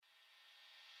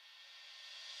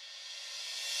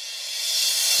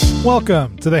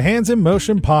Welcome to the Hands in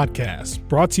Motion podcast,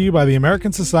 brought to you by the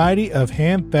American Society of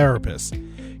Hand Therapists.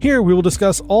 Here we will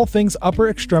discuss all things upper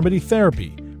extremity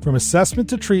therapy, from assessment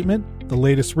to treatment, the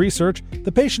latest research,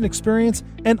 the patient experience,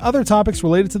 and other topics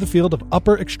related to the field of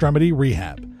upper extremity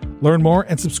rehab. Learn more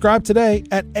and subscribe today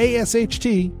at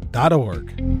asht.org.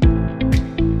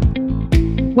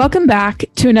 Welcome back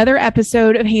to another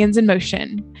episode of Hands in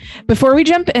Motion. Before we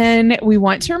jump in, we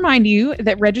want to remind you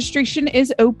that registration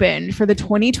is open for the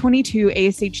 2022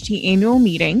 ASHT annual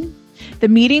meeting. The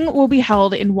meeting will be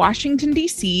held in Washington,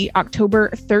 D.C., October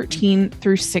 13th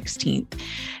through 16th.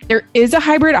 There is a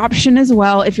hybrid option as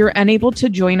well if you're unable to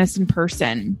join us in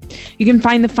person. You can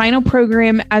find the final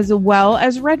program as well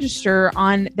as register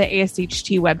on the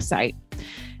ASHT website.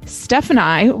 Steph and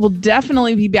I will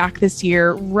definitely be back this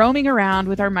year, roaming around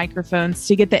with our microphones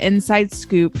to get the inside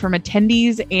scoop from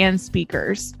attendees and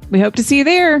speakers. We hope to see you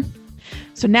there.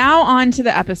 So now on to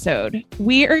the episode.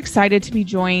 We are excited to be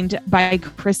joined by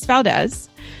Chris Valdez.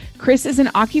 Chris is an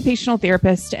occupational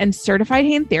therapist and certified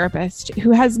hand therapist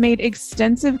who has made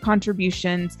extensive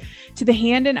contributions to the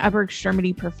hand and upper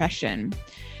extremity profession.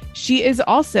 She is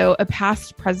also a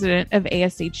past president of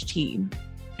ASHT.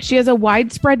 She has a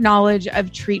widespread knowledge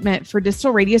of treatment for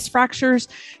distal radius fractures,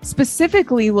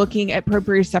 specifically looking at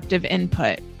proprioceptive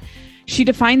input. She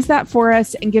defines that for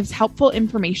us and gives helpful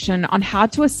information on how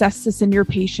to assess this in your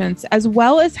patients, as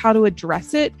well as how to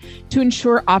address it to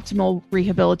ensure optimal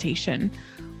rehabilitation.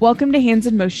 Welcome to Hands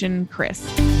in Motion, Chris.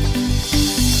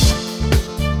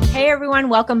 Hey everyone,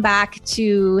 welcome back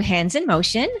to Hands in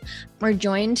Motion. We're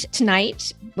joined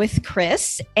tonight with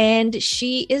Chris, and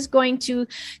she is going to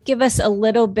give us a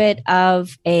little bit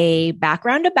of a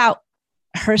background about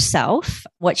herself,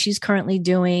 what she's currently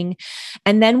doing,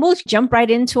 and then we'll jump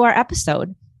right into our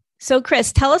episode. So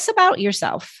Chris, tell us about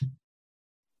yourself.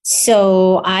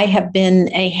 So I have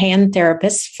been a hand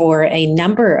therapist for a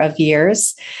number of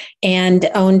years and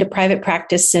owned a private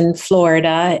practice in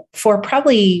Florida for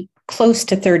probably close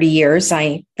to 30 years.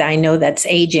 I know that's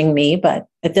aging me, but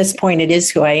at this point it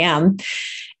is who I am.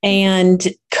 And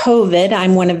COVID,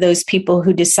 I'm one of those people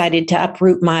who decided to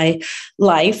uproot my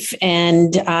life.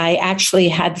 And I actually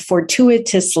had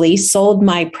fortuitously sold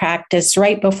my practice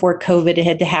right before COVID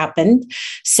had happened.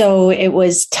 So it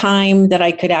was time that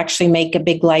I could actually make a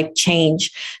big life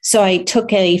change. So I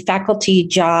took a faculty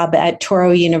job at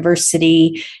Touro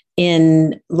University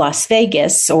in Las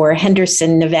Vegas, or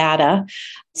Henderson, Nevada.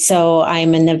 So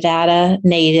I'm a Nevada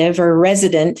native or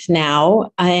resident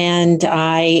now, and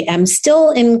I am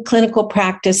still in clinical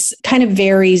practice. Kind of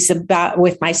varies about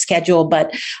with my schedule,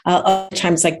 but other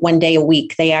times like one day a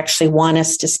week, they actually want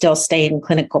us to still stay in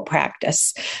clinical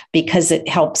practice because it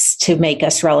helps to make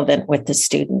us relevant with the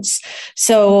students.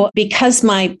 So because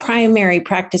my primary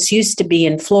practice used to be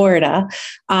in Florida,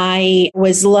 I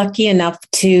was lucky enough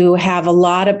to have a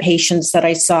lot of patients that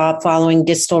I saw following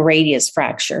distal radius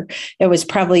fracture. It was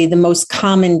probably the most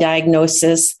common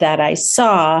diagnosis that I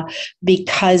saw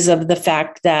because of the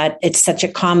fact that it's such a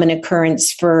common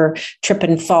occurrence for trip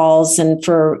and falls and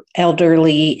for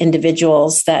elderly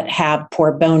individuals that have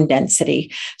poor bone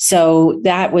density. So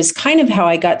that was kind of how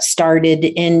I got started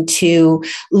into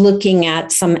looking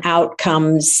at some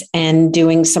outcomes and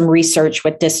doing some research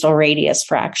with distal radius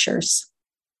fractures.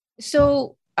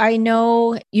 So I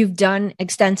know you've done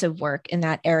extensive work in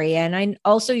that area. And I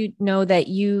also know that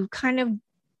you kind of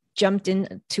jumped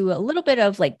into a little bit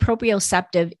of like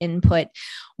proprioceptive input.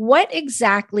 What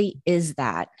exactly is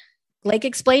that? Like,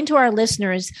 explain to our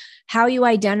listeners how you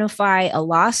identify a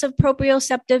loss of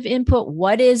proprioceptive input.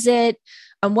 What is it?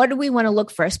 And what do we want to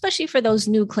look for, especially for those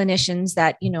new clinicians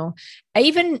that,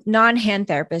 even non-hand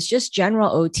therapists, just general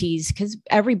OTs, because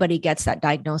everybody gets that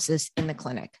diagnosis in the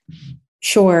clinic.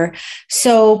 Sure.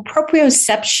 So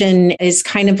proprioception is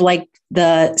kind of like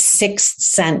the sixth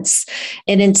sense,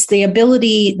 and it's the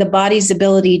body's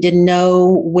ability to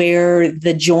know where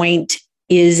the joint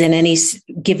is in any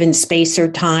given space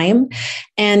or time.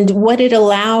 And what it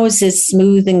allows is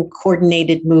smooth and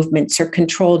coordinated movements or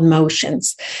controlled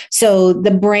motions. So the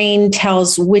brain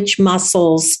tells which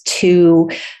muscles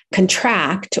to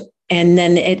contract. And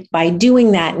then by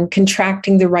doing that and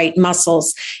contracting the right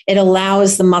muscles, it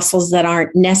allows the muscles that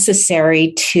aren't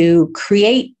necessary to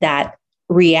create that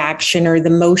reaction or the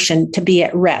motion to be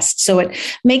at rest. So it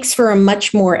makes for a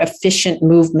much more efficient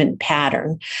movement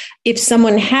pattern. If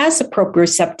someone has a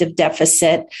proprioceptive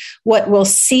deficit, what we'll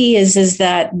see is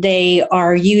that they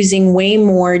are using way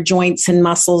more joints and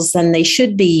muscles than they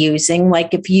should be using.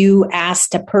 Like if you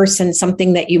asked a person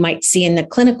something that you might see in the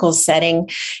clinical setting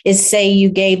is, say you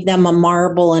gave them a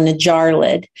marble and a jar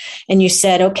lid, and you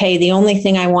said, okay, the only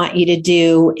thing I want you to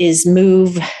do is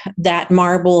move that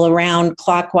marble around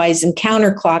clockwise and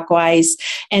counterclockwise,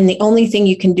 and the only thing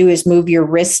you can do is move your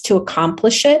wrist to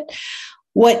accomplish it.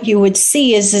 What you would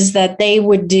see is that they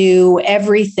would do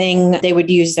everything. They would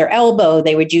use their elbow,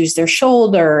 they would use their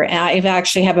shoulder. And I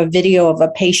actually have a video of a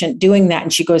patient doing that.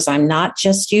 And she goes, I'm not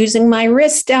just using my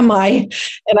wrist, am I?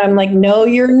 And I'm like, no,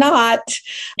 you're not.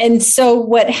 And so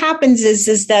what happens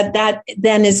is that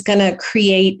then is going to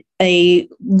create a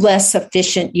less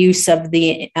efficient use of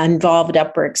the involved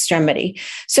upper extremity.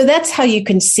 So that's how you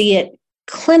can see it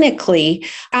clinically.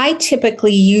 I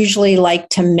typically usually like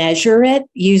to measure it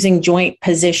using joint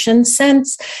position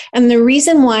sense. And the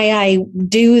reason why I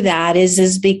do that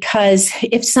is because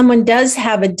if someone does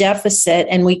have a deficit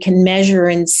and we can measure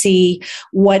and see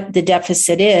what the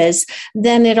deficit is,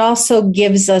 then it also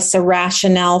gives us a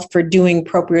rationale for doing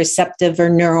proprioceptive or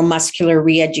neuromuscular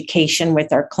reeducation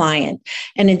with our client.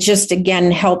 And it just,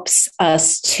 again, helps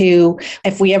us to,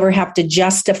 if we ever have to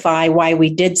justify why we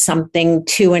did something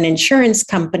to an insurance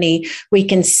company, we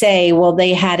can say, well,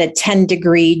 they had a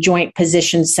 10-degree joint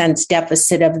position sense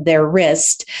deficit of their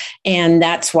wrist, and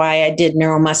that's why I did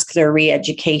neuromuscular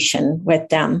reeducation with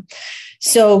them.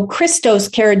 So Christos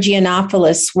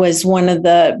Karagianopoulos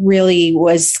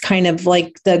was kind of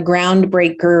like the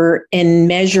groundbreaker in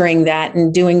measuring that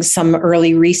and doing some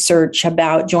early research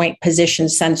about joint position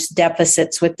sense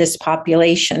deficits with this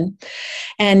population.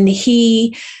 And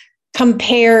he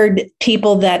compared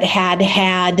people that had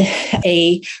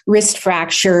a wrist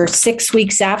fracture 6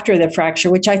 weeks after the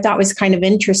fracture, which I thought was kind of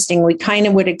interesting. We kind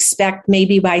of would expect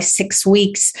maybe by 6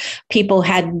 weeks, people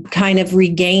had kind of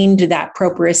regained that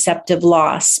proprioceptive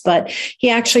loss. But he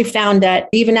actually found that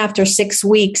even after 6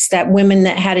 weeks, that women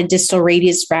that had a distal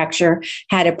radius fracture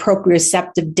had a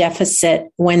proprioceptive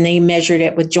deficit when they measured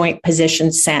it with joint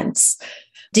position sense.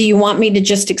 Do you want me to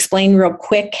just explain real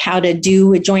quick how to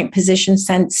do a joint position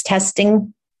sense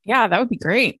testing? Yeah, that would be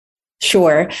great.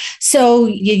 Sure. So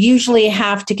you usually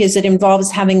have to, because it involves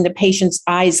having the patient's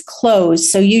eyes closed.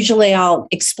 So usually I'll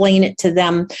explain it to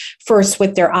them first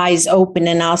with their eyes open,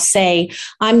 and I'll say,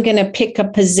 I'm going to pick a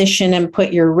position and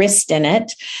put your wrist in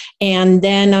it. And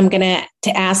then I'm going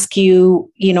to ask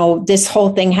you, this whole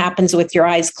thing happens with your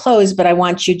eyes closed, but I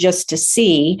want you just to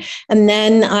see. And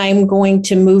then I'm going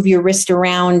to move your wrist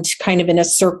around kind of in a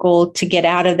circle to get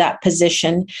out of that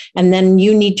position. And then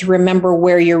you need to remember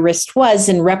where your wrist was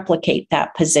and replicate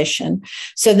that position.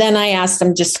 So then I ask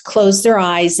them just to close their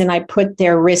eyes, and I put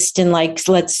their wrist in, like,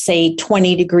 let's say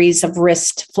 20 degrees of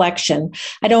wrist flexion.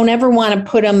 I don't ever want to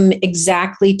put them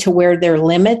exactly to where their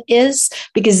limit is,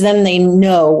 because then they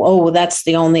know, oh, that's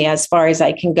the only as far as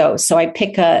I can go. So I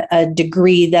pick a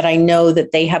degree that I know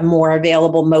that they have more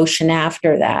available motion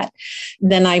after that.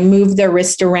 Then I move their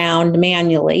wrist around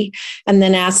manually and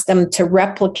then ask them to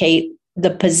replicate the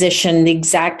position, the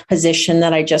exact position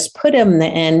that I just put them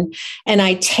in. And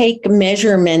I take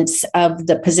measurements of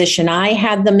the position I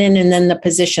had them in and then the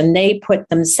position they put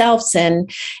themselves in.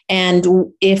 And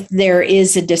if there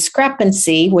is a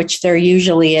discrepancy, which there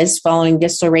usually is following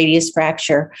distal radius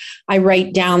fracture, I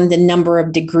write down the number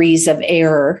of degrees of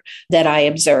error that I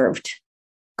observed.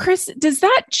 Chris, does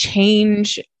that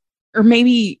change, or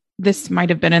maybe this might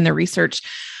have been in the research,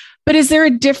 but is there a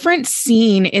difference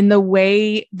seen in the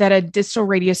way that a distal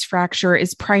radius fracture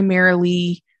is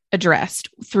primarily addressed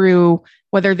through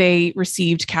whether they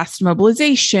received cast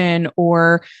mobilization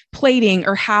or plating,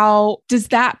 or how does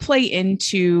that play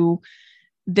into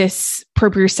this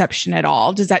proprioception at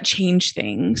all? Does that change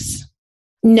things?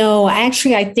 No,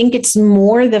 actually, I think it's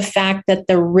more the fact that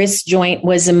the wrist joint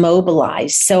was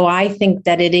immobilized. So I think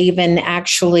that it even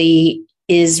actually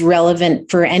is relevant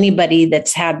for anybody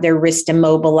that's had their wrist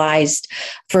immobilized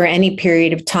for any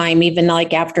period of time, even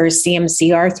like after a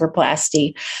CMC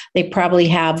arthroplasty, they probably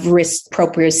have wrist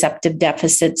proprioceptive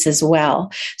deficits as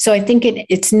well. So I think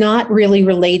it's not really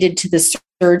related to the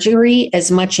surgery as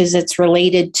much as it's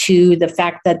related to the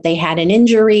fact that they had an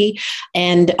injury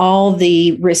and all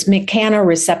the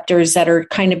mechanoreceptors that are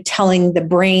kind of telling the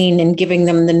brain and giving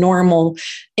them the normal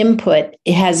input,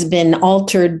 it has been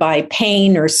altered by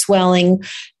pain or swelling,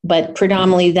 but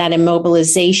predominantly that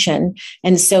immobilization.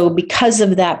 And so because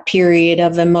of that period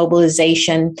of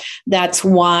immobilization, that's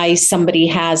why somebody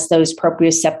has those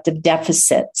proprioceptive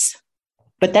deficits.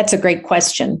 But that's a great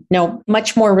question. No,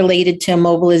 much more related to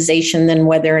immobilization than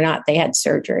whether or not they had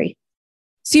surgery.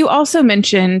 So you also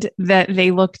mentioned that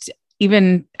they looked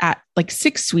even at like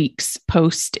 6 weeks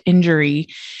post injury.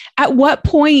 At what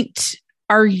point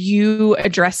are you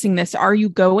addressing this? Are you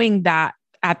going that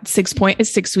at 6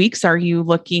 weeks? Are you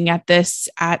looking at this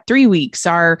at 3 weeks?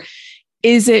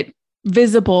 Is it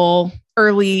visible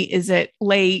early? Is it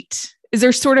late? Is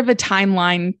there sort of a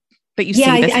timeline that you see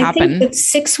this happen? I think the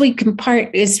 6 week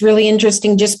part is really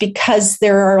interesting just because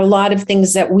there are a lot of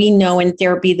things that we know in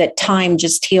therapy that time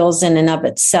just heals in and of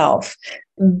itself.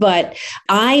 But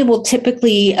I will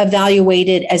typically evaluate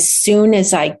it as soon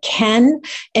as I can.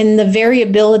 And the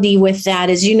variability with that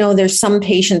is, there's some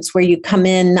patients where you come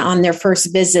in on their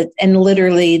first visit and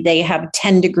literally they have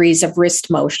 10 degrees of wrist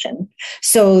motion.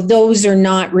 So those are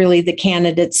not really the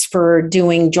candidates for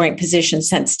doing joint position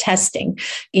sense testing.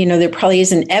 There probably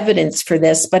isn't evidence for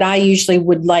this, but I usually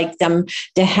would like them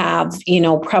to have,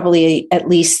 probably at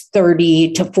least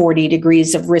 30 to 40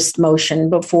 degrees of wrist motion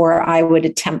before I would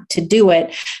attempt to do it,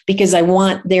 because I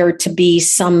want there to be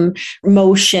some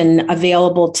motion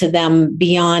available to them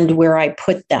beyond where I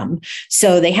put them.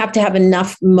 So they have to have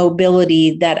enough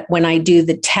mobility that when I do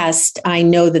the test, I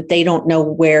know that they don't know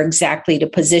where exactly to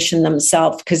position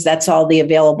themselves because that's all the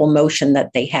available motion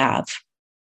that they have.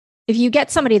 If you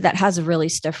get somebody that has a really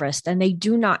stiff wrist and they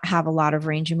do not have a lot of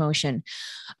range of motion,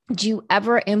 do you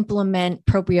ever implement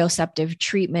proprioceptive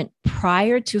treatment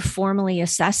prior to formally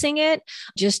assessing it,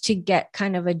 just to get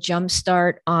kind of a jump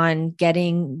start on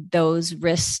getting those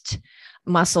wrist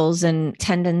muscles and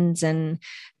tendons and,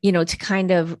 to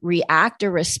kind of react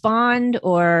or respond?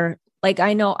 Or like,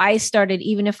 I know I started,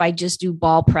 even if I just do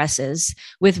ball presses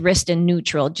with wrist in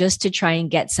neutral, just to try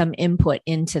and get some input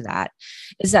into that.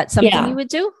 Is that something you would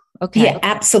do? Okay. Yeah,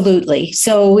 absolutely.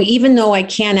 So even though I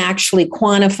can't actually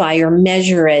quantify or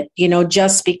measure it,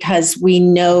 just because we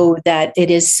know that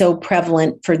it is so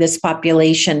prevalent for this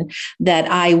population, that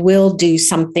I will do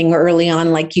something early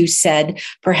on, like you said,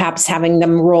 perhaps having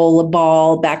them roll a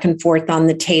ball back and forth on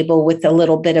the table with a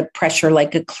little bit of pressure,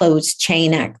 like a closed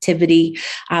chain activity.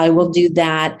 I will do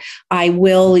that. I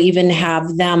will even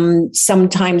have them,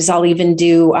 sometimes I'll even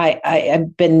do,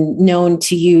 I've been known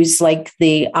to use like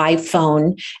the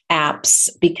iPhone apps,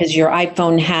 because your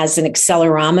iPhone has an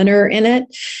accelerometer in it.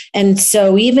 And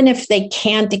so even if they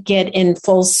can't get in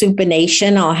full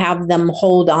supination, I'll have them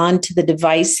hold on to the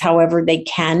device however they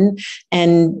can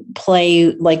and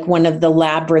play like one of the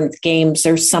labyrinth games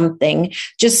or something,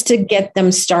 just to get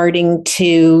them starting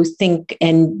to think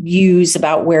and use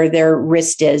about where their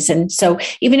wrist is. And so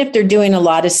even if they're doing a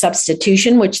lot of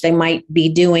substitution, which they might be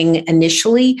doing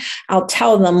initially, I'll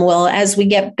tell them, well, as we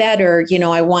get better,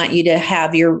 I want you to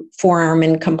have your forearm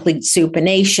in complete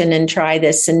supination and try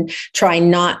this, and try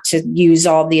not to use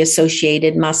all the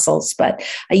associated muscles. But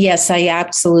yes, I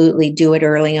absolutely do it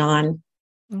early on.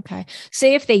 Okay.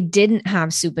 Say if they didn't have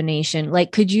supination,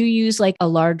 like, could you use like a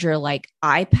larger like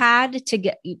iPad to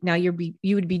get, now you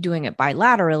would be doing it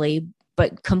bilaterally,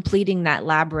 but completing that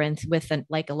labyrinth with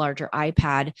a larger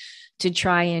iPad to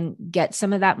try and get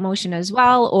some of that motion as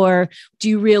well? Or do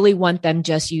you really want them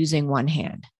just using one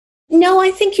hand? No,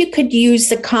 I think you could use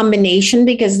the combination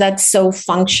because that's so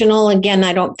functional. Again,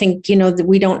 I don't think, that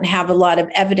we don't have a lot of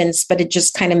evidence, but it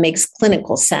just kind of makes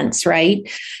clinical sense, right?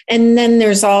 And then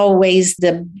there's always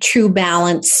the True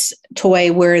Balance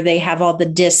toy where they have all the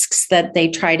discs that they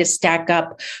try to stack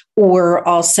up, or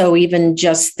also even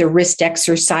just the wrist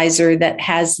exerciser that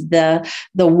has the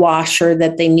washer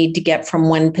that they need to get from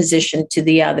one position to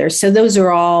the other. So those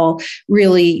are all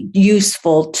really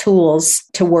useful tools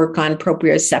to work on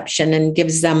proprioception, and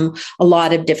gives them a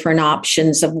lot of different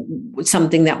options of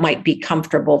something that might be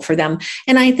comfortable for them.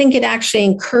 And I think it actually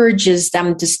encourages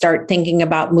them to start thinking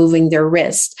about moving their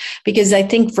wrist, because I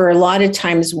think for a lot of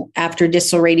times after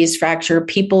distal radius fracture,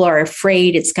 people are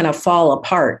afraid it's going to fall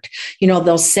apart.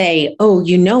 They'll say, oh,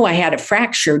 I had a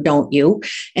fracture, don't you?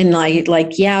 And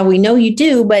like, yeah, we know you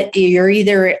do, but you're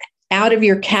either out of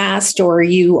your cast, or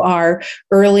you are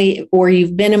early, or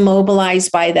you've been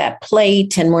immobilized by that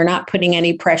plate and we're not putting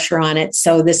any pressure on it.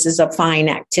 So this is a fine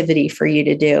activity for you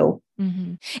to do.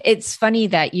 Mm-hmm. It's funny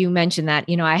that you mentioned that.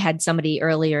 I had somebody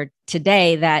earlier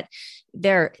today that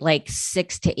they're like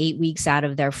 6 to 8 weeks out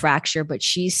of their fracture, but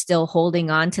she's still holding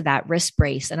on to that wrist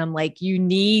brace. And I'm like, you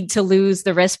need to lose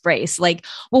the wrist brace. Like,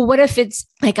 well, what if it's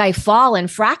like I fall and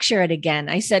fracture it again?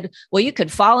 I said, well, you could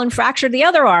fall and fracture the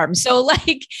other arm. So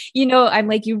like, I'm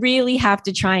like, you really have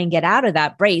to try and get out of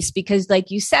that brace, because like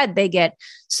you said, they get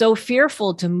so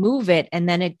fearful to move it. And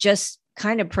then it just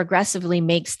kind of progressively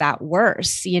makes that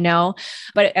worse,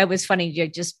 But it was funny,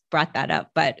 just brought that up,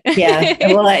 but yeah.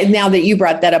 Well, now that you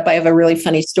brought that up, I have a really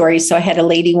funny story. So I had a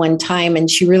lady one time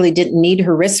and she really didn't need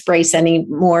her wrist brace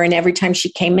anymore. And every time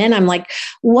she came in, I'm like,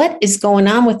 what is going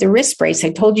on with the wrist brace?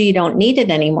 I told you don't need it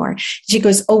anymore. She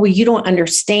goes, oh, well, you don't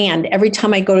understand. Every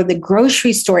time I go to the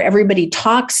grocery store, everybody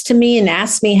talks to me and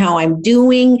asks me how I'm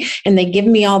doing. And they give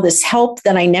me all this help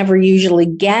that I never usually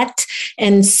get.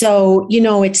 And so,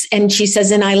 and she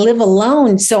says, and I live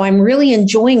alone. So I'm really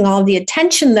enjoying all the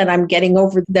attention that I'm getting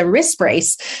over the wrist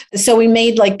brace. So we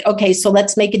made okay, so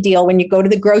let's make a deal. When you go to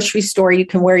the grocery store, you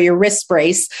can wear your wrist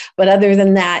brace. But other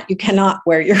than that, you cannot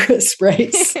wear your wrist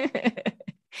brace.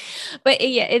 But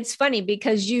yeah, it's funny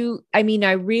because I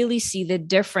really see the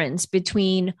difference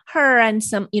between her and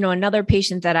another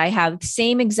patient that I have,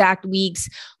 same exact weeks,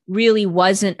 really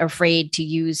wasn't afraid to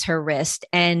use her wrist.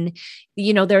 And,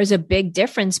 there's a big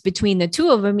difference between the two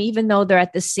of them, even though they're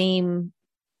at the same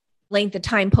length of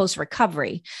time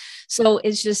post-recovery. So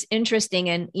it's just interesting.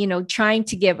 And, trying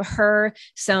to give her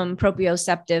some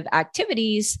proprioceptive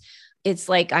activities, it's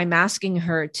like I'm asking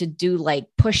her to do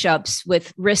push-ups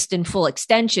with wrist in full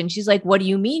extension. She's like, what do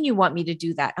you mean you want me to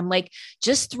do that? I'm like,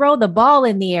 just throw the ball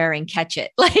in the air and catch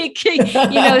it.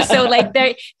 So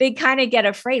they kind of get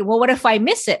afraid. Well, what if I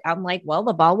miss it? I'm like, well,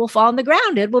 the ball will fall on the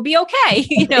ground. It will be okay.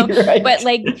 Right. But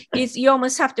you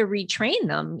almost have to retrain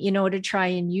them, to try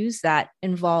and use that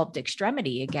involved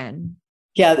extremity again.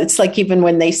 Yeah, it's like even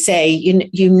when they say,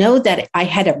 you know that I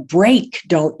had a break,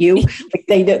 don't you?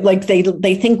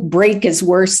 They think break is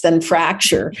worse than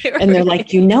fracture, and they're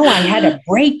like, I had a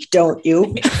break, don't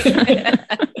you? Yeah,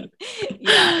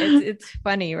 it's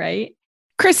funny, right?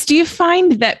 Chris, do you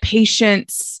find that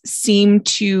patients seem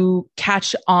to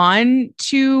catch on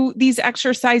to these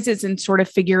exercises and sort of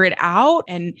figure it out,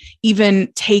 and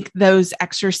even take those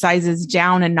exercises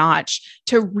down a notch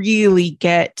to really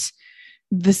get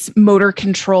this motor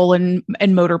control and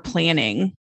motor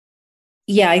planning?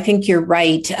 Yeah, I think you're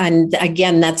right. And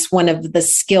again, that's one of the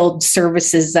skilled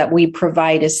services that we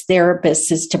provide as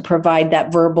therapists, is to provide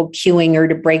that verbal cueing or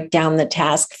to break down the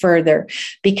task further.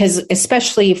 Because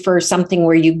especially for something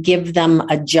where you give them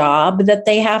a job that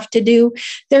they have to do,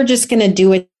 they're just going to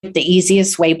do it the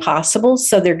easiest way possible.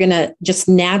 So they're going to just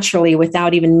naturally,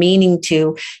 without even meaning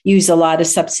to, use a lot of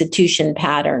substitution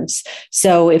patterns.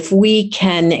 So if we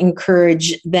can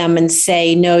encourage them and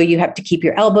say, no, you have to keep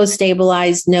your elbow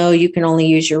stabilized. No, you can only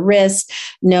use your wrist.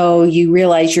 No, you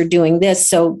realize you're doing this.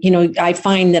 So, I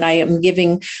find that I am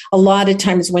giving a lot of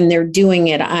times when they're doing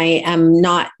it, I am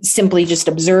not simply just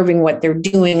observing what they're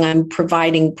doing. I'm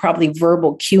providing probably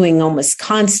verbal cueing almost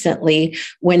constantly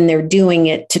when they're doing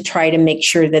it to try to make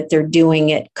sure that they're doing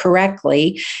it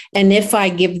correctly. And if I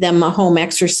give them a home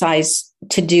exercise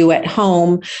to do at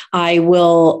home, I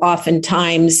will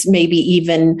oftentimes, maybe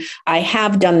even, I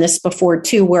have done this before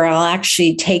too, where I'll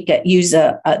actually use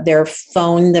their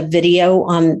phone, the video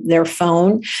on their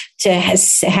phone, to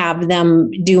have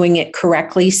them doing it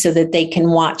correctly so that they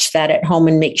can watch that at home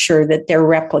and make sure that they're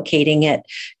replicating it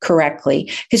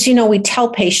correctly. Because, we tell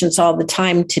patients all the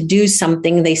time to do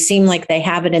something. They seem like they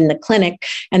have it in the clinic.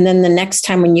 And then the next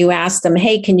time when you ask them,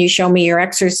 hey, can you show me your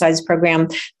exercise program?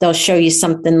 They'll show you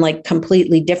something completely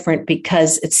different,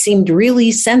 because it seemed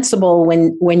really sensible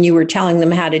when you were telling them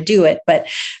how to do it. But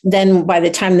then by the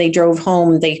time they drove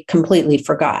home, they completely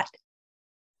forgot.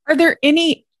 Are there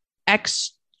any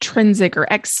extrinsic or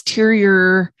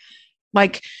exterior,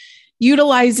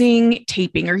 utilizing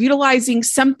taping or utilizing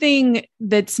something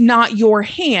that's not your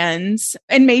hands?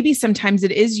 And maybe sometimes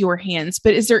it is your hands,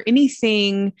 but is there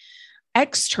anything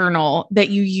external that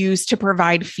you use to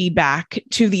provide feedback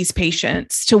to these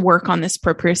patients to work on this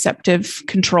proprioceptive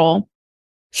control?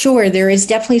 Sure. There is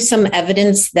definitely some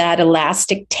evidence that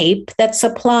elastic tape that's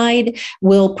applied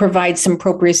will provide some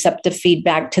proprioceptive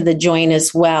feedback to the joint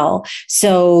as well.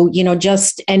 So,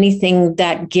 just anything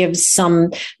that gives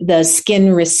the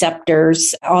skin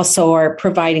receptors also are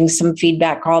providing some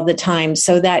feedback all the time.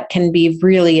 So that can be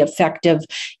really effective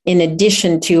in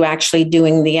addition to actually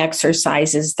doing the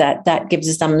exercises that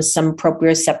gives them some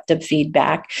proprioceptive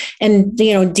feedback. And,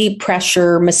 deep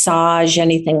pressure, massage,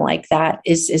 anything like that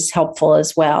is helpful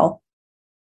as well.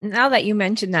 Now that you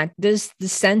mentioned that, does the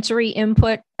sensory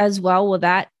input as well, will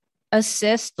that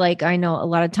assist? I know a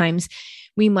lot of times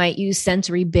we might use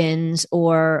sensory bins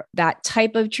or that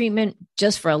type of treatment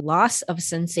just for a loss of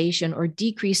sensation or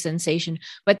decreased sensation,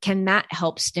 but can that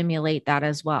help stimulate that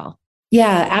as well?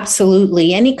 Yeah,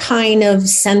 absolutely. Any kind of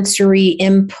sensory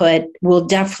input will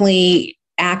definitely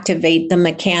activate the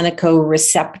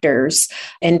mechanicoreceptors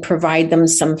and provide them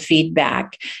some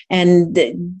feedback.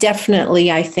 And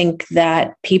definitely, I think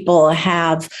that people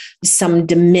have some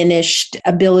diminished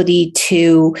ability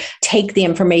to take the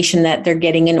information that they're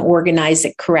getting and organize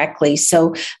it correctly.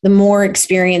 So the more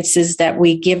experiences that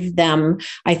we give them,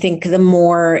 I think the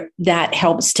more that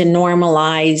helps to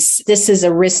normalize. This is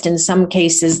a wrist in some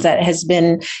cases that has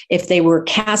been, if they were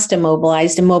cast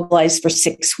immobilized for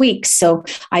 6 weeks. So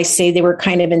I say they were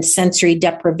kind of in sensory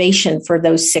deprivation for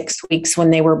those 6 weeks when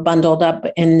they were bundled up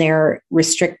in their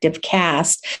restrictive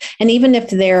cast. And even if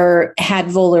they're had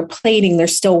volar plating, they're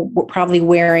still probably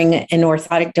wearing an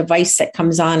orthotic device that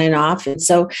comes on and off. And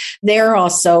so they're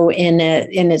also in a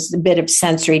bit of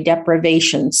sensory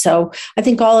deprivation. So I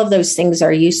think all of those things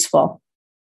are useful.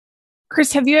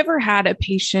 Chris, have you ever had a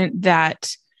patient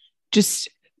that just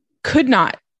could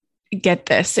not get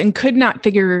this and could not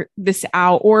figure this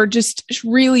out, or just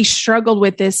really struggled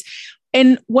with this?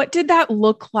 And what did that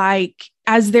look like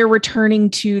as they're returning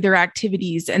to their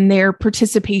activities and their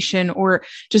participation, or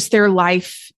just their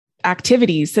life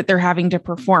activities that they're having to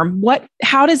perform?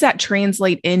 How does that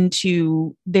translate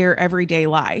into their everyday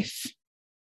life?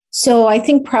 So I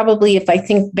think probably if I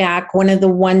think back, one of the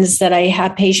ones that I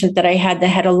had, patient that I had that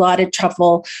had a lot of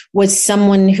trouble was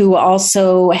someone who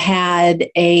also had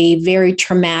a very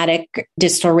traumatic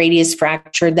distal radius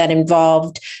fracture that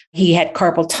involved, he had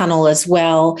carpal tunnel as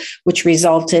well, which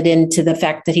resulted into the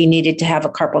fact that he needed to have a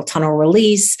carpal tunnel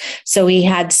release. So he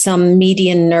had some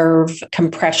median nerve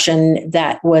compression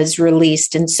that was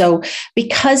released. And so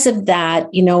because of that,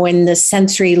 in the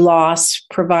sensory loss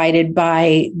provided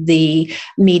by the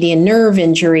median nerve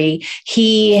injury,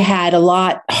 he had a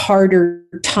lot harder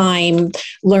time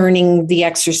learning the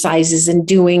exercises and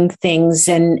doing things,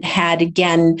 and had,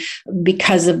 again,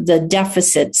 because of the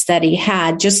deficits that he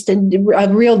had, just a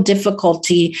real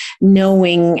difficulty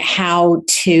knowing how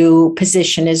to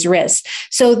position his wrist.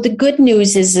 So the good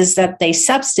news is that they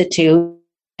substitute,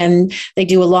 and they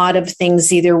do a lot of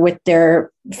things either with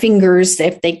their fingers,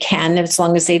 if they can, as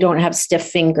long as they don't have stiff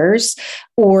fingers,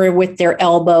 or with their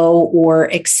elbow,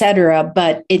 or et cetera.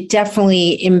 But it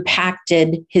definitely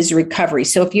impacted his recovery.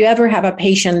 So if you ever have a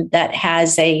patient that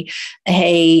has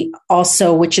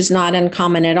also, which is not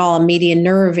uncommon at all, a median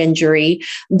nerve injury,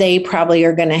 they probably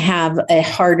are going to have a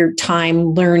harder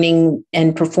time learning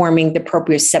and performing the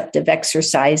proprioceptive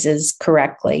exercises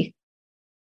correctly.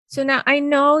 So now I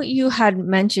know you had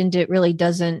mentioned it really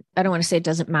doesn't, I don't want to say it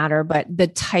doesn't matter, but the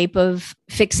type of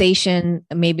fixation,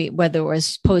 maybe whether it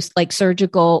was like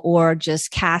surgical or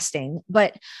just casting,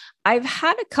 but I've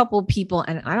had a couple people,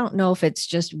 and I don't know if it's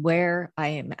just where I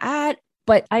am at,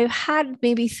 but I've had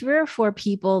maybe 3 or 4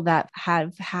 people that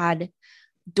have had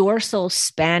dorsal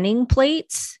spanning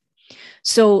plates.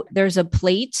 So there's a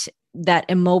plate that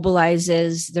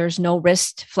immobilizes, there's no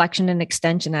wrist flexion and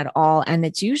extension at all. And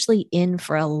it's usually in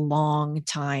for a long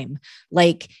time,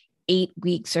 like 8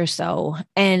 weeks or so.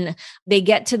 And they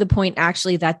get to the point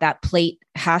actually that plate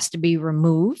has to be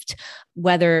removed,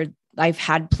 whether I've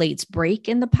had plates break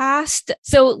in the past.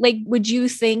 So would you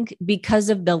think because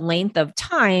of the length of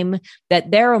time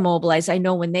that they're immobilized, I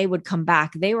know when they would come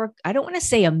back, they were, I don't want to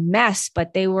say a mess,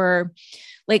 but they were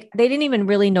they didn't even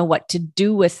really know what to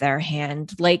do with their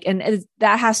hand. And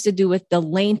that has to do with the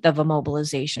length of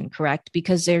immobilization, correct?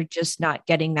 Because they're just not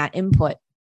getting that input.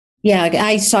 Yeah,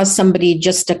 I saw somebody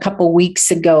just a couple weeks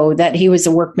ago that he was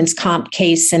a workman's comp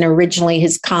case, and originally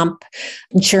his comp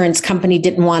insurance company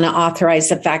didn't want to authorize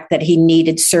the fact that he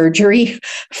needed surgery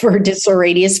for a distal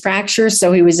radius fracture.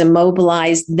 So he was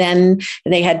immobilized. Then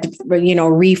they had to,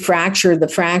 refracture the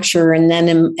fracture and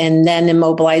then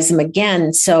immobilize him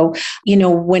again. So,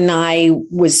 when I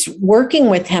was working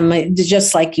with him,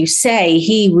 just like you say,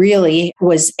 he really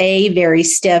was A, very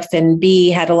stiff, and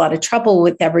B, had a lot of trouble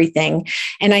with everything.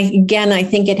 And I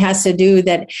think it has to do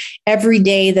that every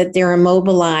day that they're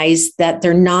immobilized, that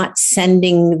they're not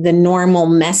sending the normal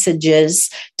messages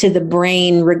to the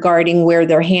brain regarding where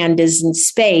their hand is in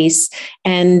space.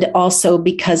 And also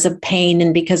because of pain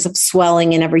and because of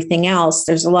swelling and everything else,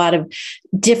 there's a lot of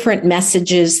different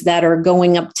messages that are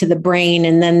going up to the brain.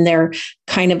 And then they're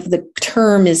the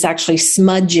term is actually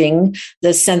smudging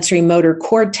the sensory motor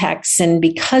cortex. And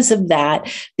because of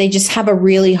that, they just have a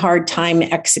really hard time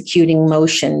executing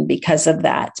motion because of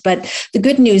that. But the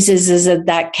good news is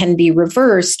that can be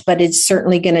reversed, but it's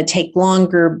certainly going to take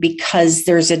longer because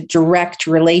there's a direct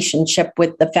relationship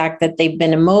with the fact that they've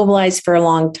been immobilized for a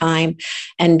long time.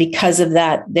 And because of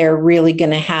that, they're really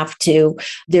going to have to,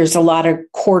 there's a lot of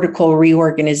cortical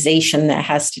reorganization that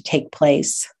has to take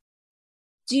place.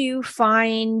 Do you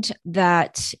find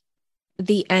that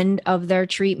the end of their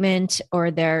treatment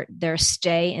or their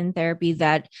stay in therapy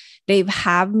that they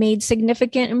have made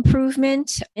significant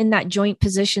improvement in that joint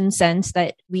position sense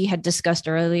that we had discussed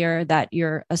earlier that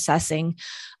you're assessing,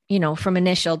 from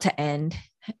initial to end?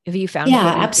 Have you found?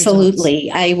 Yeah, absolutely.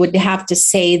 Results? I would have to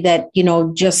say that,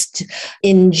 just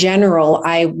in general,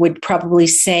 I would probably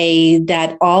say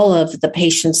that all of the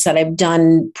patients that I've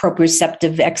done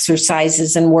proprioceptive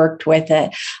exercises and worked with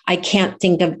it, I can't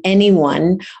think of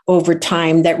anyone over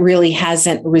time that really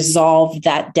hasn't resolved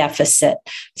that deficit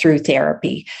through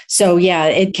therapy. So yeah,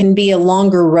 it can be a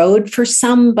longer road for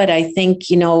some, but I think,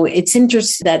 it's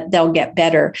interesting that they'll get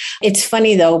better. It's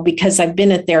funny though, because I've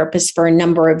been a therapist for a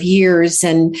number of years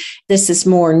and this is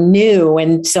more new.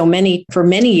 And for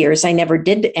many years, I never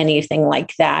did anything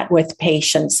like that with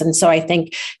patients. And so I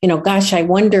think, gosh, I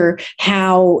wonder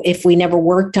how, if we never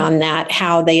worked on that,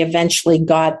 how they eventually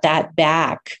got that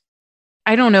back.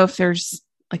 I don't know if there's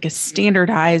like a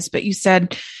standardized, but you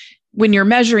said when you're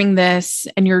measuring this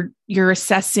and you're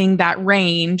assessing that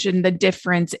range and the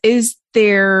difference, is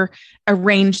there a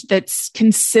range that's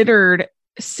considered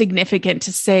significant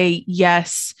to say,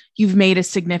 yes, you've made a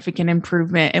significant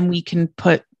improvement and we can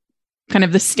put kind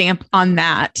of the stamp on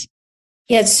that?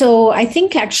 Yeah, so I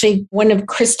think actually one of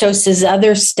Christos's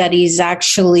other studies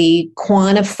actually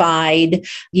quantified,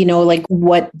 like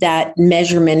what that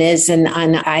measurement is. And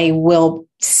I will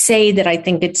say that I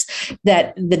think it's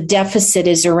that the deficit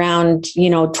is around,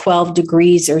 12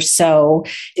 degrees or so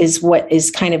is what is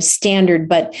kind of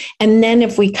standard. And then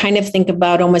if we kind of think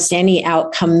about almost any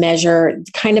outcome measure,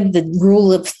 kind of the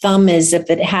rule of thumb is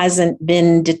if it hasn't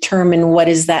been determined, what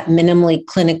is that minimally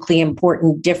clinically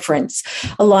important difference?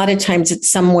 A lot of times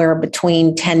it's somewhere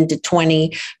between 10 to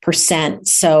 20%.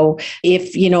 So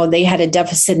if, they had a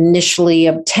deficit initially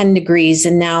of 10 degrees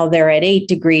and now they're at 8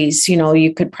 degrees,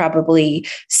 you could probably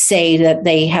say that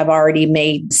they have already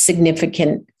made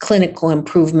significant clinical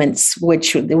improvements,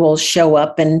 which will show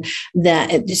up in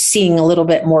that seeing a little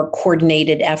bit more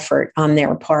coordinated effort on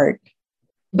their part.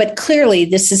 But clearly,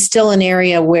 this is still an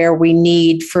area where we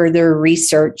need further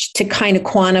research to kind of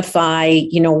quantify,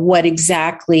 what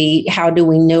exactly, how do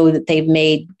we know that they've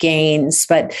made gains?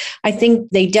 But I think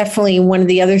they definitely, one of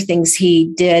the other things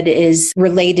he did is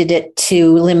related it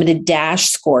to limited DASH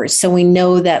scores. So we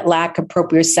know that lack of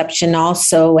proprioception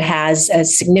also has a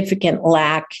significant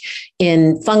lack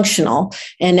in functional,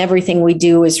 and everything we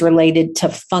do is related to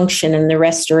function and the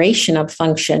restoration of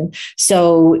function.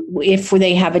 So if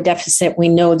they have a deficit, we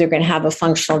know they're going to have a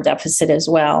functional deficit as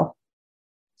well.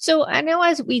 So I know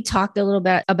as we talked a little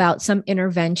bit about some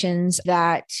interventions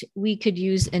that we could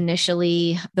use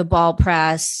initially, the ball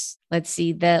press,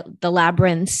 the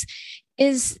labyrinths.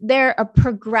 Is there a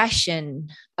progression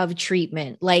of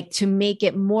treatment, like to make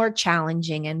it more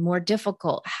challenging and more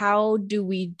difficult? How do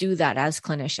we do that as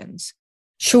clinicians?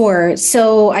 Sure.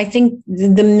 So I think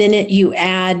the minute you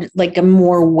add like a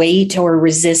more weight or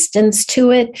resistance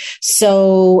to it.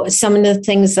 So some of the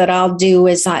things that I'll do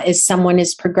is someone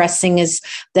is progressing is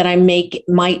that I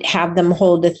might have them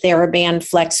hold a TheraBand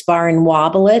flex bar and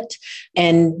wobble it.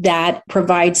 And that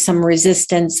provides some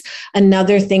resistance.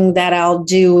 Another thing that I'll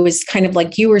do is kind of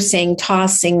like you were saying,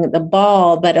 tossing the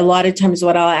ball. But a lot of times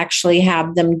what I'll actually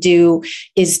have them do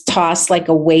is toss like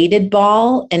a weighted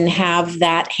ball and have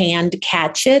that hand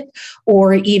catch it,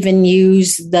 or even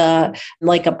use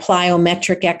like a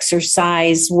plyometric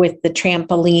exercise with the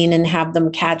trampoline and have them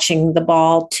catching the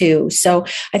ball too. So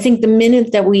I think the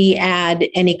minute that we add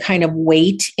any kind of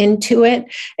weight into it,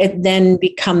 it then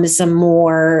becomes a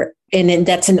more, and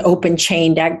that's an open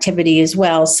chained activity as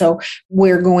well. So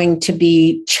we're going to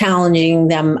be challenging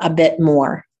them a bit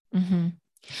more. Mm-hmm.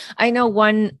 I know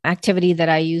one activity that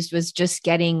I used was just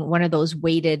getting one of those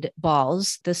weighted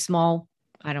balls, the small,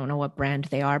 I don't know what brand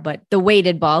they are, but the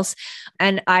weighted balls.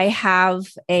 And I have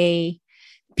a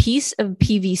piece of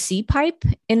PVC pipe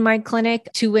in my clinic,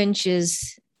 2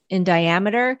 inches in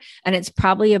diameter, and it's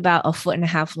probably about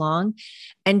 1.5 feet long,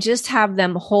 and just have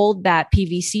them hold that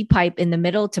PVC pipe in the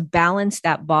middle to balance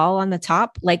that ball on the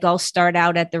top. Like I'll start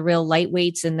out at the real light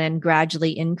weights and then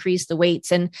gradually increase the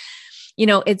weights. And,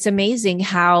 it's amazing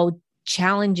how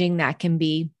challenging that can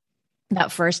be.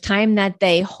 That first time that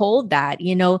they hold that,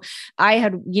 I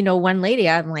had, one lady,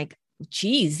 I'm like,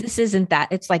 geez, this isn't that.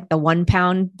 It's like the 1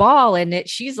 pound ball and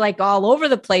she's like all over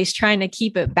the place trying to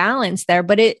keep it balanced there.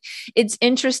 But it's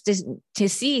interesting to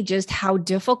see just how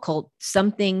difficult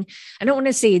something, I don't want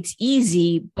to say it's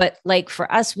easy, but like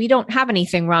for us, we don't have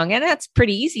anything wrong. And that's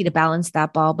pretty easy to balance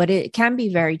that ball, but it can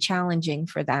be very challenging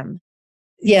for them.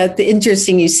 Yeah,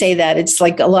 interesting you say that. It's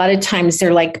like a lot of times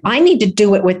they're like, I need to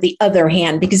do it with the other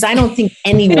hand because I don't think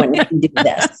anyone can do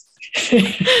this.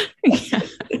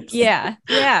 Yeah.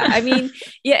 I mean,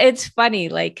 yeah, it's funny,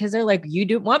 like, because they're like, you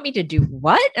do want me to do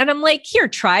what? And I'm like, here,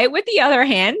 try it with the other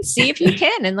hand, see if you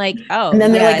can. And like, oh, and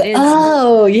then they're like,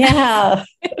 oh, yeah.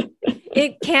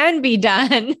 It can be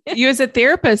done. You as a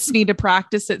therapist need to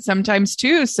practice it sometimes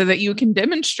too, so that you can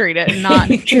demonstrate it and not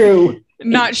true.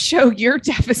 Not show your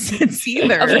deficits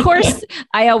either. Of course,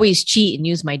 I always cheat and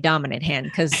use my dominant hand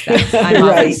because I'm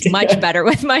always much better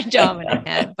with my dominant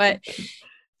hand. But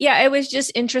yeah, it was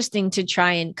just interesting to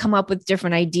try and come up with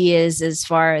different ideas as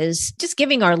far as just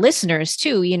giving our listeners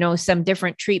too, some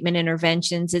different treatment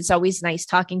interventions. It's always nice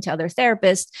talking to other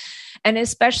therapists, and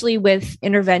especially with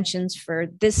interventions for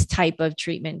this type of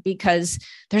treatment, because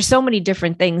there's so many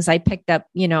different things I picked up,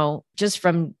 just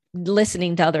from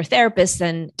listening to other therapists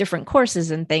and different courses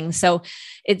and things. So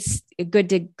it's good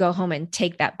to go home and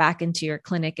take that back into your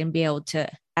clinic and be able to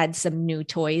add some new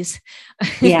toys.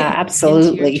 Yeah,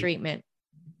 absolutely. into your treatment.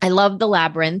 I love the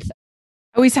labyrinth.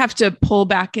 I always have to pull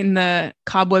back in the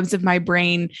cobwebs of my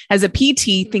brain as a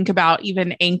PT, think about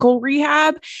even ankle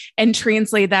rehab and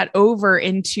translate that over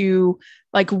into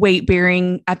like weight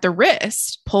bearing at the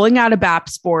wrist, pulling out a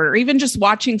BAPS board, or even just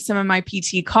watching some of my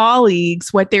PT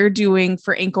colleagues, what they're doing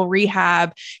for ankle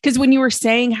rehab. Because when you were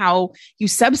saying how you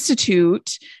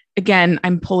substitute, again,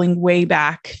 I'm pulling way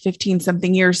back 15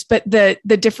 something years, but the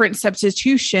different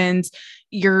substitutions,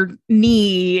 your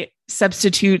knee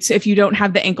substitutes if you don't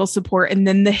have the ankle support, and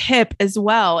then the hip as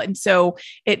well. And so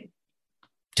it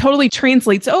totally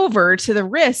translates over to the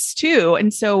wrist too.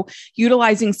 And so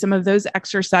utilizing some of those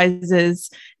exercises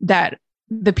that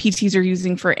the PTs are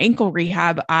using for ankle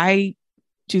rehab, I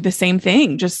do the same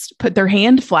thing, just put their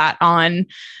hand flat on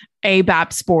a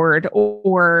BAPS board.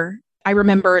 Or I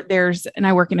remember and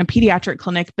I work in a pediatric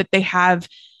clinic, but they have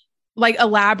like a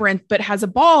labyrinth, but has a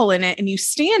ball in it and you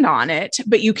stand on it,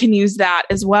 but you can use that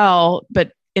as well,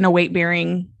 but in a weight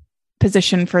bearing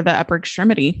position for the upper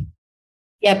extremity.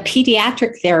 Yeah,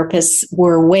 pediatric therapists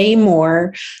were way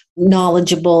more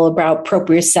knowledgeable about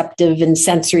proprioceptive and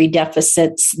sensory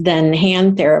deficits than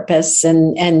hand therapists.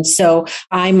 And so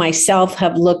I myself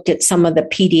have looked at some of the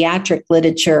pediatric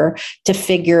literature to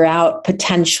figure out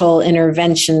potential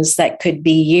interventions that could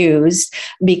be used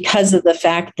because of the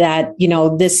fact that,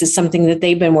 this is something that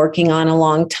they've been working on a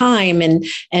long time.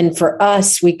 And for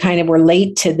us, we kind of were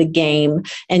late to the game.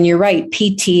 And you're right,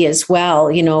 PT as well,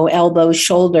 elbows,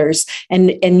 shoulders.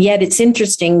 And yet it's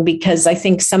interesting because I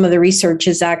think some of the research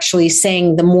is actually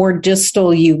saying the more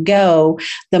distal you go,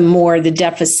 the more the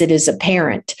deficit is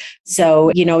apparent.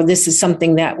 So, this is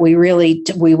something that we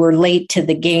were late to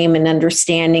the game in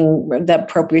understanding the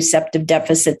proprioceptive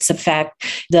deficits affect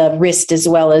the wrist as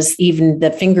well as even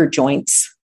the finger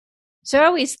joints. So I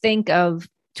always think of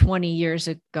 20 years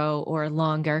ago or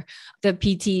longer, the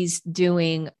PTs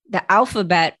doing the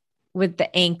alphabet with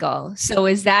the ankle. So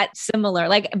is that similar?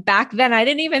 Like back then, I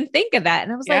didn't even think of that.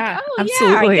 And I was like, oh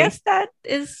absolutely. Yeah, I guess that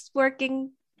is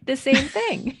working the same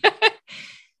thing.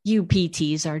 You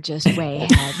PTs are just way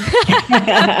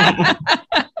ahead.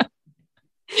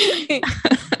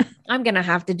 I'm going to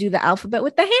have to do the alphabet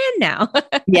with the hand now.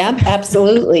 Yeah,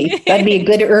 absolutely. That'd be a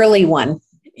good early one.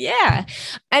 Yeah.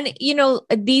 And,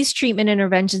 these treatment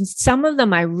interventions, some of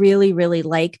them I really, really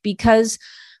like because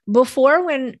before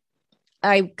when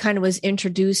I kind of was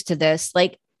introduced to this,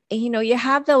 like, you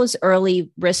have those early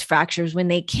wrist fractures when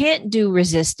they can't do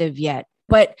resistive yet,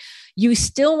 but you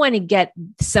still want to get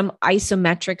some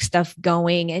isometric stuff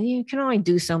going, and you can only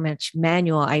do so much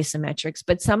manual isometrics,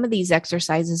 but some of these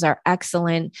exercises are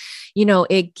excellent.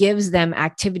 It gives them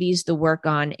activities to work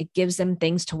on. It gives them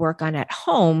things to work on at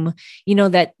home,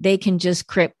 that they can just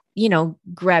grab.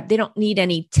 They don't need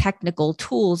any technical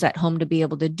tools at home to be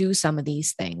able to do some of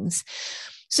these things.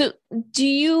 So do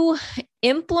you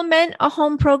implement a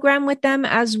home program with them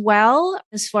as well,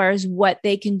 as far as what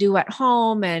they can do at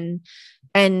home and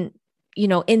in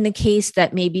the case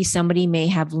that maybe somebody may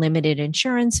have limited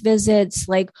insurance visits,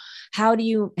 like how do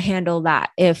you handle that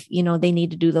if, they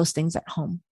need to do those things at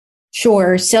home?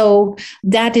 Sure. So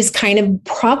that is kind of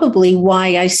probably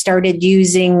why I started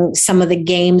using some of the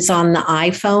games on the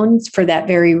iPhones for that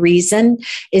very reason,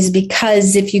 is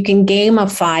because if you can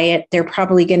gamify it, they're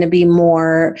probably going to be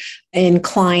more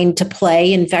inclined to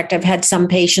play. In fact, I've had some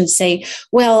patients say,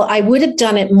 well, I would have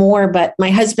done it more, but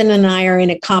my husband and I are in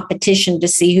a competition to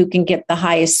see who can get the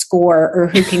highest score or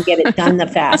who can get it done the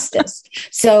fastest.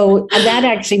 So that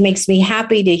actually makes me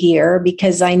happy to hear,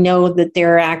 because I know that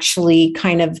they're actually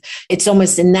kind of it's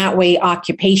almost in that way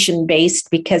occupation based,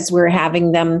 because we're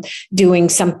having them doing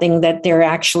something that they're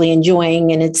actually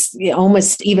enjoying. And it's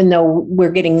almost, even though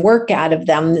we're getting work out of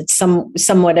them, it's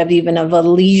somewhat of even of a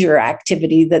leisure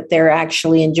activity that they're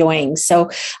actually enjoying. So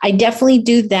I definitely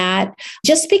do that,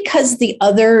 just because the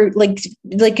other, like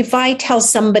if I tell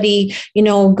somebody,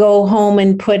 go home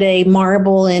and put a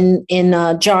marble in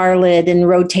a jar lid and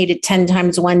rotate it 10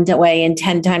 times one way and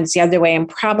 10 times the other way, they're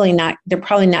probably not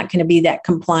going to be that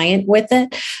compliant with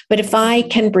it. But if I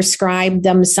can prescribe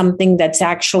them something that's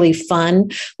actually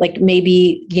fun, like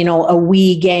maybe, a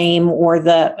Wii game or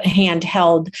the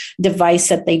handheld device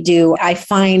that they do, I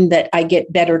find that I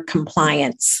get better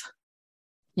compliance.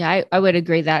 Yeah, I would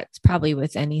agree. That's probably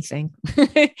with anything.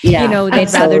 Yeah,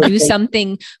 they'd rather do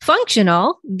something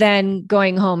functional than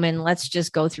going home and let's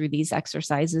just go through these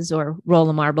exercises or roll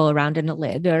a marble around in a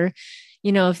lid, or,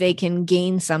 if they can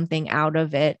gain something out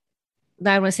of it.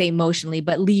 I don't want to say emotionally,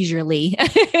 but leisurely,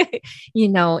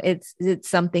 it's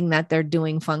something that they're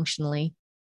doing functionally.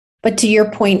 But to your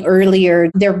point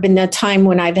earlier, there have been a time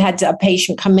when I've had a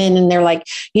patient come in and they're like,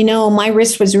 my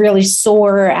wrist was really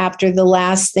sore after the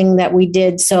last thing that we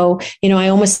did. So, I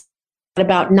almost thought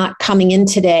about not coming in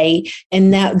today.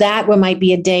 And that might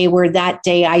be a day where that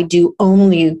day I do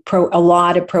only a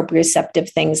lot of proprioceptive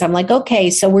things. I'm like, okay,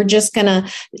 so we're just going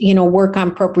to, work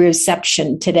on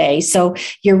proprioception today. So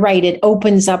you're right. It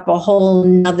opens up a whole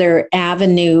nother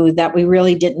avenue that we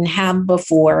really didn't have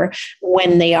before,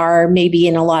 when they are maybe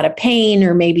in a lot of pain,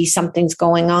 or maybe something's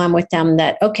going on with them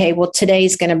that, okay, well,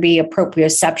 today's going to be a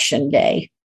proprioception day.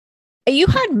 You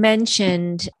had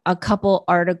mentioned a couple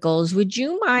articles. Would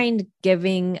you mind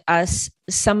giving us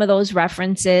some of those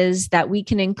references that we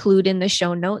can include in the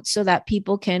show notes so that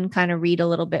people can kind of read a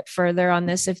little bit further on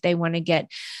this if they want to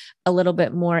get a little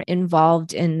bit more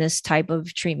involved in this type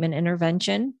of treatment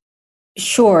intervention?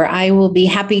 Sure, I will be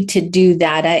happy to do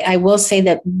that. I will say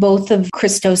that both of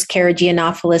Christos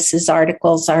Karagianopoulos'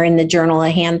 articles are in the Journal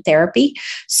of Hand Therapy.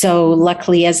 So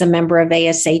luckily, as a member of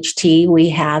ASHT, we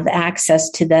have access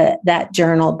to that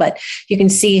journal. But you can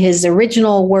see his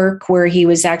original work where he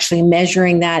was actually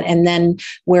measuring that, and then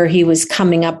where he was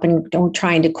coming up and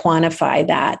trying to quantify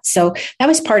that. So that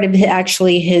was part of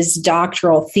his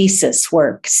doctoral thesis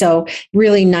work. So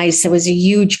really nice. It was a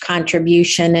huge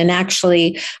contribution. And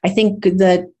actually, I think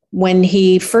that when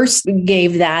he first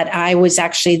gave that, I was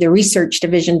actually the research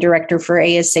division director for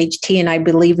ASHT, and I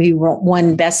believe he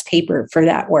won best paper for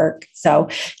that work. So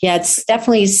yeah, it's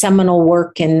definitely seminal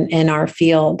work in our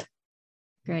field.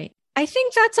 Great. I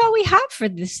think that's all we have for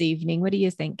this evening. What do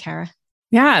you think, Kara?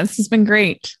 Yeah, this has been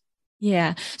great.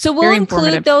 Yeah. So we'll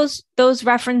include those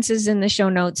references in the show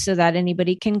notes so that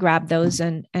anybody can grab those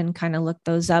and kind of look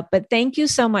those up. But thank you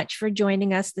so much for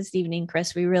joining us this evening,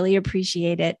 Chris. We really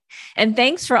appreciate it. And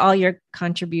thanks for all your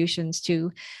contributions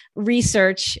to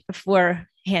research for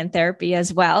hand therapy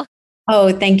as well.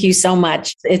 Oh, thank you so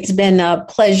much. It's been a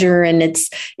pleasure, and it's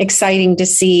exciting to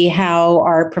see how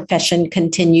our profession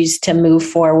continues to move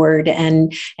forward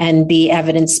and be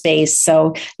evidence-based.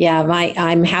 So yeah,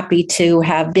 I'm happy to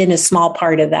have been a small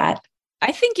part of that.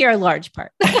 I think you're a large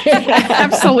part.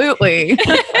 Absolutely.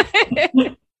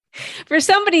 For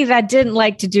somebody that didn't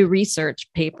like to do research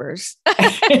papers.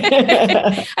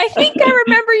 I think I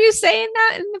remember you saying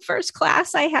that in the first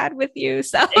class I had with you.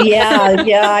 So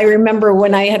Yeah. I remember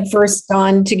when I had first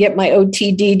gone to get my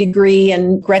OTD degree,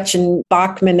 and Gretchen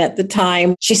Bachman at the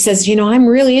time, she says, I'm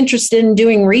really interested in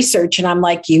doing research. And I'm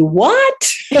like, you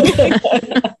what?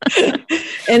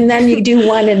 And then you do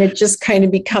one and it just kind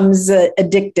of becomes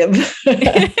addictive.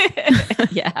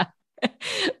 Yeah.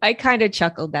 I kind of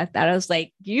chuckled at that. I was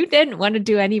like, you didn't want to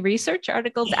do any research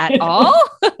articles at all?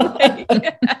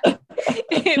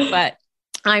 But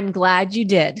I'm glad you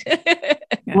did.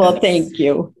 Well, thank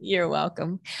you. You're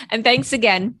welcome. And thanks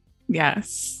again.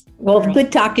 Yes. Well,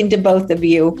 good talking to both of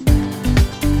you.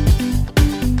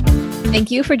 Thank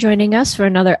you for joining us for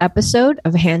another episode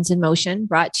of Hands in Motion,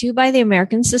 brought to you by the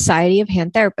American Society of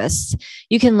Hand Therapists.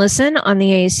 You can listen on the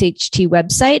ASHT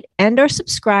website and/or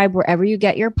subscribe wherever you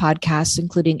get your podcasts,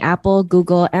 including Apple,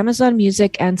 Google, Amazon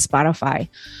Music, and Spotify.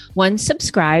 Once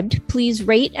subscribed, please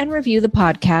rate and review the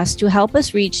podcast to help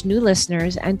us reach new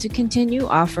listeners and to continue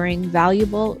offering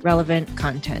valuable, relevant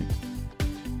content.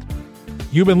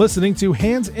 You've been listening to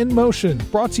Hands in Motion,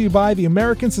 brought to you by the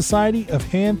American Society of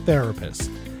Hand Therapists.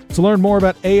 To learn more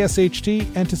about ASHT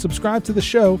and to subscribe to the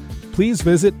show, please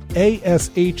visit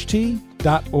asht.org.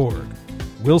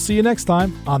 We'll see you next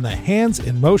time on the Hands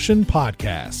in Motion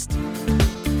podcast.